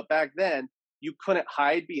now, but back then you couldn't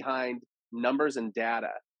hide behind numbers and data.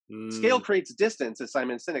 Scale Mm. creates distance, as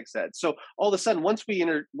Simon Sinek said. So all of a sudden, once we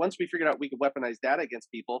figured out we could weaponize data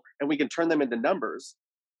against people and we can turn them into numbers,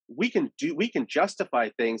 we can justify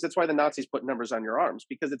things. That's why the Nazis put numbers on your arms,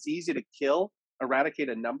 because it's easy to eradicate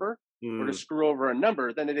a number or to Mm. screw over a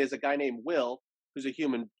number than it is a guy named Will who's a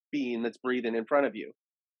human being that's breathing in front of you.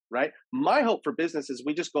 Right? My hope for business is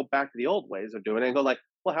we just go back to the old ways of doing it and go like,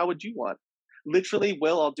 well, how would you want? Literally,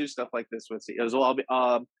 I'll do stuff like this with CEOs. I'll be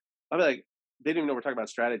like, they didn't even know we're talking about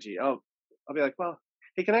strategy. Oh, I'll be like, well,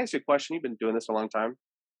 hey, can I ask you a question? You've been doing this a long time.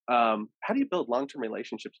 How do you build long-term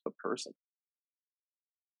relationships with a person?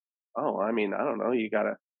 Oh, I mean, I don't know. You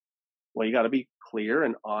gotta be clear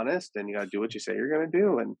and honest, and you gotta do what you say you're gonna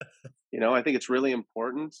do. And I think it's really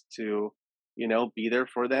important to be there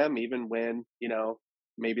for them even when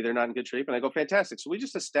maybe they're not in good shape. And I go, fantastic. So we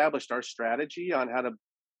just established our strategy on how to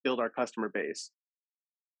build our customer base.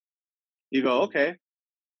 You go, Mm. okay,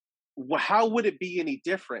 well, how would it be any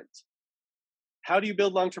different? How do you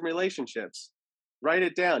build long-term relationships? Write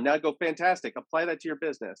it down. Now I go, fantastic. Apply that to your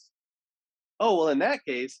business. Oh, well, in that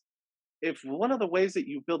case, if one of the ways that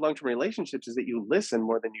you build long-term relationships is that you listen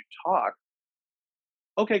more than you talk,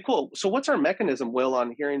 okay, cool. So what's our mechanism, Will,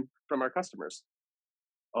 on hearing from our customers?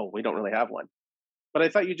 Oh, we don't really have one. But I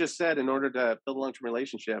thought you just said in order to build a long-term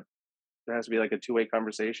relationship, there has to be like a two-way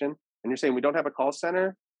conversation. And you're saying we don't have a call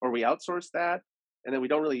center or we outsource that and then we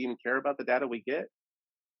don't really even care about the data we get.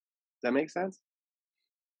 Does that make sense?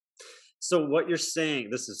 So what you're saying,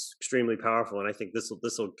 this is extremely powerful, and I think this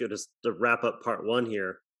will get us to wrap up part one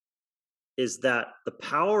here, is that the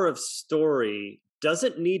power of story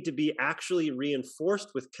doesn't need to be actually reinforced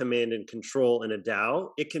with command and control in a DAO.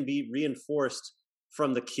 It can be reinforced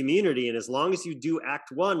from the community. And as long as you do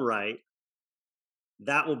act one right,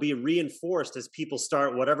 that will be reinforced as people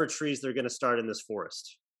start whatever trees they're going to start in this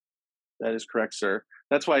forest. That is correct, sir.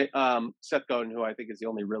 That's why Seth Godin, who I think is the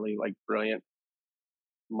only really like brilliant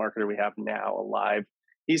marketer we have now alive,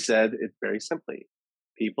 he said it very simply: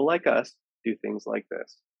 people like us do things like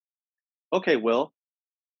this. Okay, Will,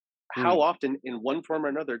 Hmm. how often in one form or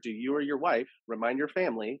another do you or your wife remind your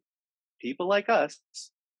family, people like us,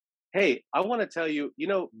 hey, I want to tell you,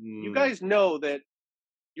 you Hmm. guys know that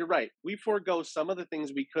you're right. We forego some of the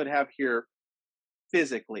things we could have here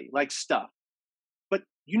physically, like stuff. But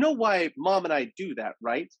you know why mom and I do that,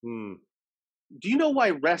 right? Hmm. Do you know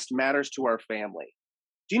why rest matters to our family?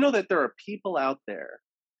 Do you know that there are people out there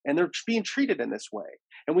and they're being treated in this way?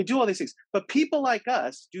 And we do all these things. But people like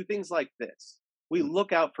us do things like this. We Hmm.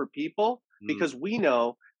 look out for people Hmm. because we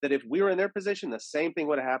know that if we were in their position, the same thing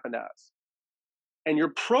would have happened to us. And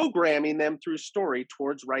you're programming them through story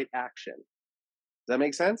towards right action. Does that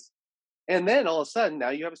make sense? And then all of a sudden,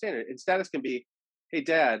 now you have a standard. And status can be, hey,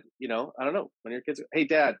 dad, I don't know, when your kids, hey,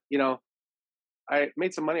 dad, I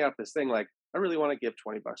made some money off this thing. Like, I really want to give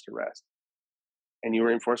 $20 to rest. And you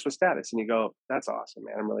reinforce with status and you go, that's awesome,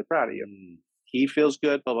 man. I'm really proud of you. Hmm. He feels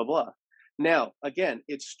good, blah, blah, blah. Now, again,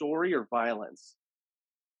 it's story or violence.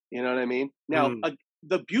 You know what I mean? Now, Hmm.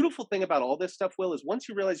 the beautiful thing about all this stuff, Will, is once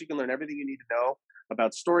you realize you can learn everything you need to know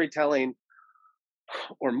about storytelling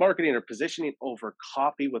or marketing or positioning over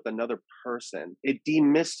copy with another person, it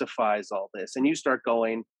demystifies all this. And you start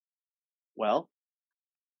going, well,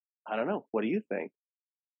 I don't know. What do you think?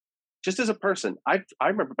 Just as a person, I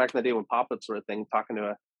remember back in the day when pop-ups were a thing, talking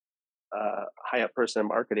to a high up person in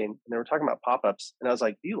marketing, and they were talking about pop-ups, and I was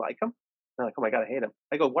like, "Do you like them?" They're like, "Oh my god, I hate them."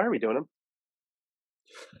 I go, "Why are we doing them?"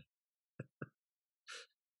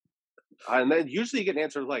 And then usually you get an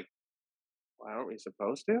answer like, "Why aren't we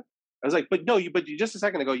supposed to?" I was like, "But no, but you just a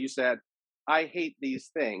second ago you said I hate these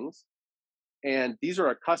things, and these are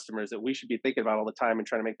our customers that we should be thinking about all the time and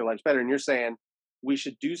trying to make their lives better." And you're saying we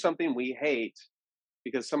should do something we hate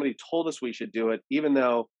because somebody told us we should do it, even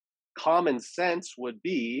though common sense would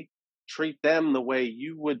be treat them the way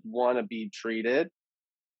you would want to be treated.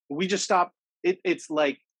 We just stop. It's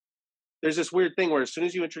like there's this weird thing where as soon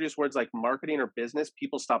as you introduce words like marketing or business,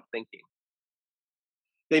 people stop thinking.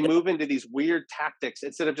 They move into these weird tactics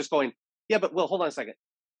instead of just going, yeah, but well, hold on a second.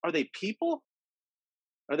 Are they people?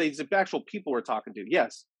 Are they the actual people we're talking to?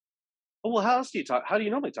 Yes. Oh, well, how else do you talk? How do you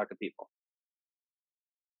normally talk to people?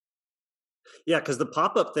 Yeah, because the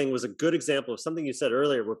pop-up thing was a good example of something you said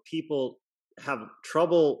earlier where people have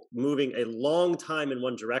trouble moving a long time in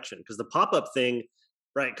one direction. Because the pop-up thing,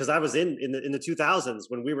 right? Because I was in the 2000s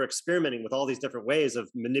when we were experimenting with all these different ways of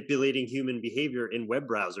manipulating human behavior in web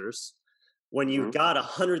browsers. When you Hmm. got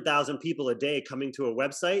 100,000 people a day coming to a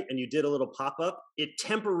website and you did a little pop-up, it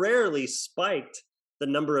temporarily spiked the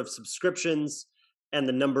number of subscriptions and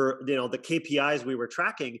the number, the KPIs we were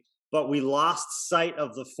tracking, but we lost sight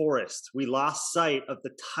of the forest. We lost sight of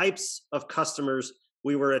the types of customers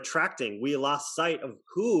we were attracting. We lost sight of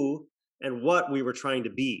who and what we were trying to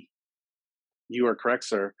be. You are correct,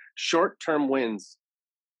 sir. Short term wins.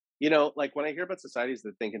 Like when I hear about societies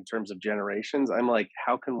that think in terms of generations, I'm like,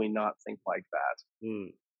 how can we not think like that?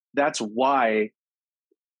 Mm. That's why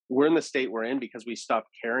we're in the state we're in because we stopped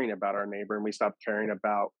caring about our neighbor and we stopped caring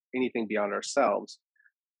about anything beyond ourselves,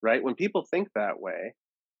 right? When people think that way,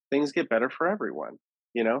 things get better for everyone,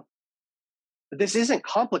 you know? This isn't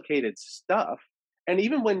complicated stuff. And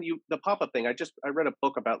even when the pop-up thing, I read a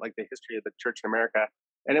book about like the history of the church in America,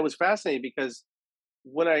 and it was fascinating because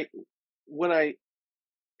when I when I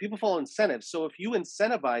people follow incentives. So if you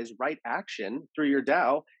incentivize right action through your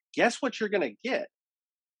DAO, guess what you're going to get?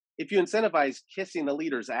 If you incentivize kissing the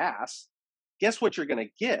leader's ass, guess what you're going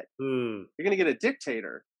to get? Mm. You're going to get a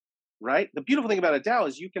dictator, right? The beautiful thing about a DAO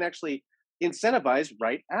is you can actually incentivize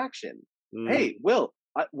right action. Mm. Hey, Will,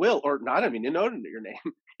 or not, I mean, you know your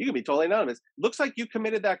name. You can be totally anonymous. Looks like you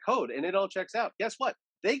committed that code and it all checks out. Guess what?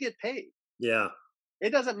 They get paid. Yeah. It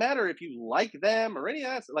doesn't matter if you like them or any of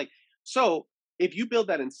that. Like, so if you build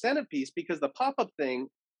that incentive piece, because the pop up thing,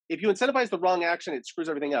 if you incentivize the wrong action, it screws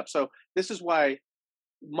everything up. So this is why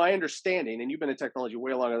my understanding, and you've been in technology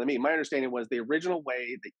way longer than me, my understanding was the original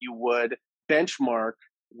way that you would benchmark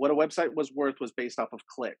what a website was worth was based off of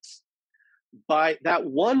clicks. By that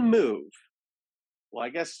one move, well, I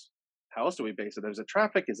guess, how else do we base it? Is it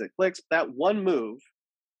traffic? Is it clicks? That one move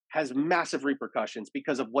has massive repercussions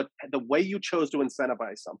because of the way you chose to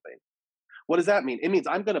incentivize something. What does that mean? It means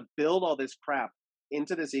I'm going to build all this crap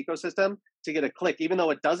into this ecosystem to get a click, even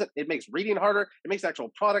though it makes reading harder, it makes the actual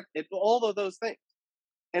product, all of those things.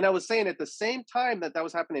 And I was saying at the same time that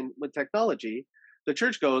was happening with technology, the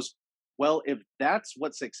church goes, well, if that's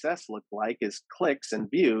what success looked like is clicks and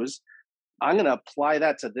views, I'm going to apply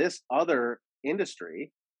that to this other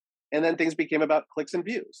industry. And then things became about clicks and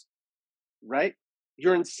views, right?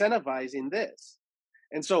 You're incentivizing this.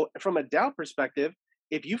 And so from a DAO perspective,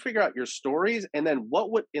 if you figure out your stories and then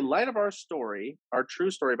in light of our story, our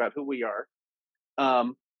true story about who we are,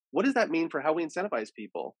 what does that mean for how we incentivize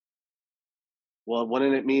people? Well,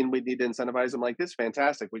 wouldn't it mean we need to incentivize them like this?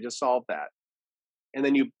 Fantastic. We just solved that. And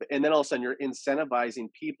then all of a sudden you're incentivizing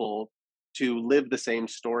people to live the same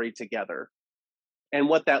story together. And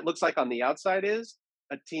what that looks like on the outside is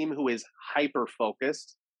a team who is hyper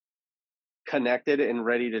focused, connected, and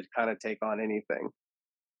ready to kind of take on anything.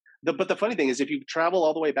 But the funny thing is, if you travel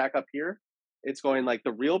all the way back up here, it's going like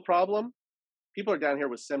the real problem, people are down here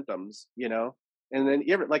with symptoms, and then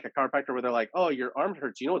you ever like a chiropractor where they're like, oh, your arm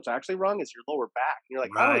hurts. You know what's actually wrong is your lower back. And you're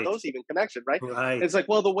like, how are those even connection, right? Right. It's like,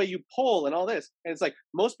 well, the way you pull and all this. And it's like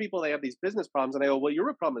most people, they have these business problems and they go, well, your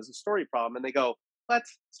root problem is a story problem. And they go, what?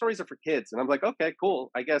 Stories are for kids. And I'm like, okay,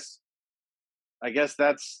 cool. I guess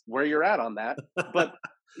that's where you're at on that. But,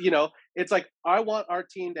 it's like, I want our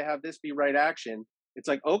team to have this be right action. It's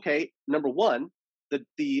like, okay, number one,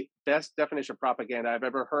 the best definition of propaganda I've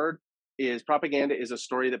ever heard is propaganda is a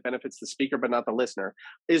story that benefits the speaker, but not the listener.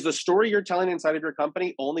 Is the story you're telling inside of your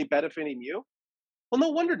company only benefiting you? Well, no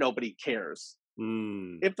wonder nobody cares.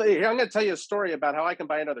 I'm going to tell you a story about how I can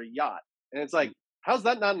buy another yacht. And it's like, how's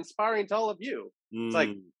that not inspiring to all of you? It's like,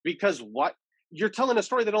 because you're telling a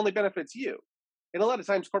story that only benefits you. And a lot of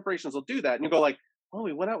times corporations will do that. And you go like, oh,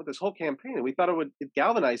 we went out with this whole campaign and we thought it would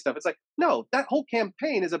galvanize stuff. It's like, no, that whole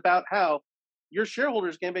campaign is about how your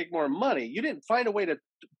shareholders can make more money. You didn't find a way to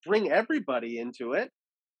bring everybody into it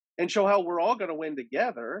and show how we're all going to win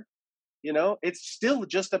together. It's still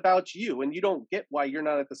just about you, and you don't get why you're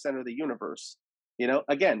not at the center of the universe.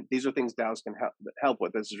 Again, these are things DAOs can help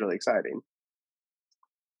with. This is really exciting.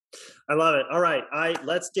 I love it. All right.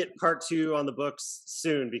 Let's get part 2 on the books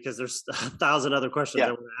soon, because there's 1,000 other questions I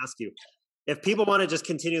want to ask you. If people want to just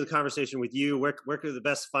continue the conversation with you, where could the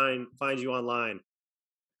best find you online?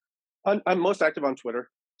 I'm most active on Twitter,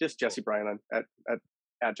 just Jesse Bryan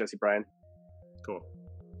at Jesse Bryan. Cool.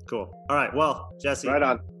 All right. Well, Jesse, right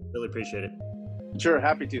on. Really appreciate it. Sure.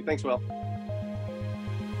 Happy to. Thanks, Will.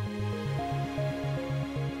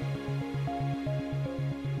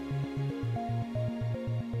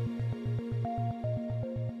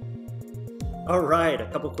 All right. A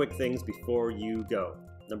couple quick things before you go.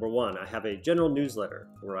 Number one, I have a general newsletter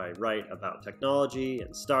where I write about technology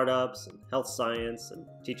and startups and health science and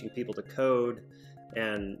teaching people to code.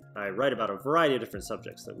 And I write about a variety of different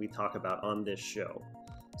subjects that we talk about on this show.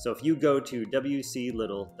 So if you go to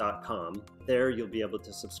wclittle.com, there you'll be able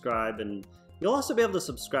to subscribe, and you'll also be able to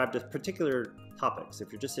subscribe to particular topics.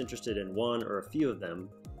 If you're just interested in one or a few of them,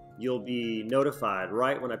 you'll be notified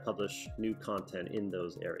right when I publish new content in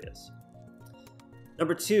those areas.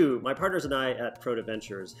 Number two, my partners and I at Proto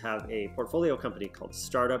Ventures have a portfolio company called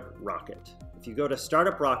Startup Rocket. If you go to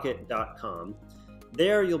startuprocket.com,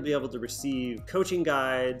 there you'll be able to receive coaching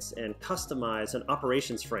guides and customize an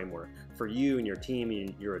operations framework for you and your team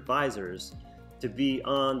and your advisors to be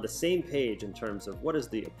on the same page in terms of what is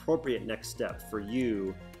the appropriate next step for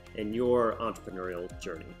you in your entrepreneurial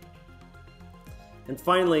journey. And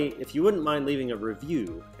finally, if you wouldn't mind leaving a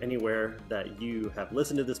review anywhere that you have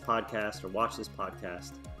listened to this podcast or watched this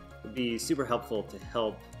podcast, it would be super helpful to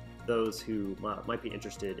help those who might be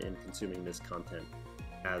interested in consuming this content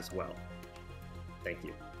as well. Thank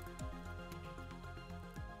you.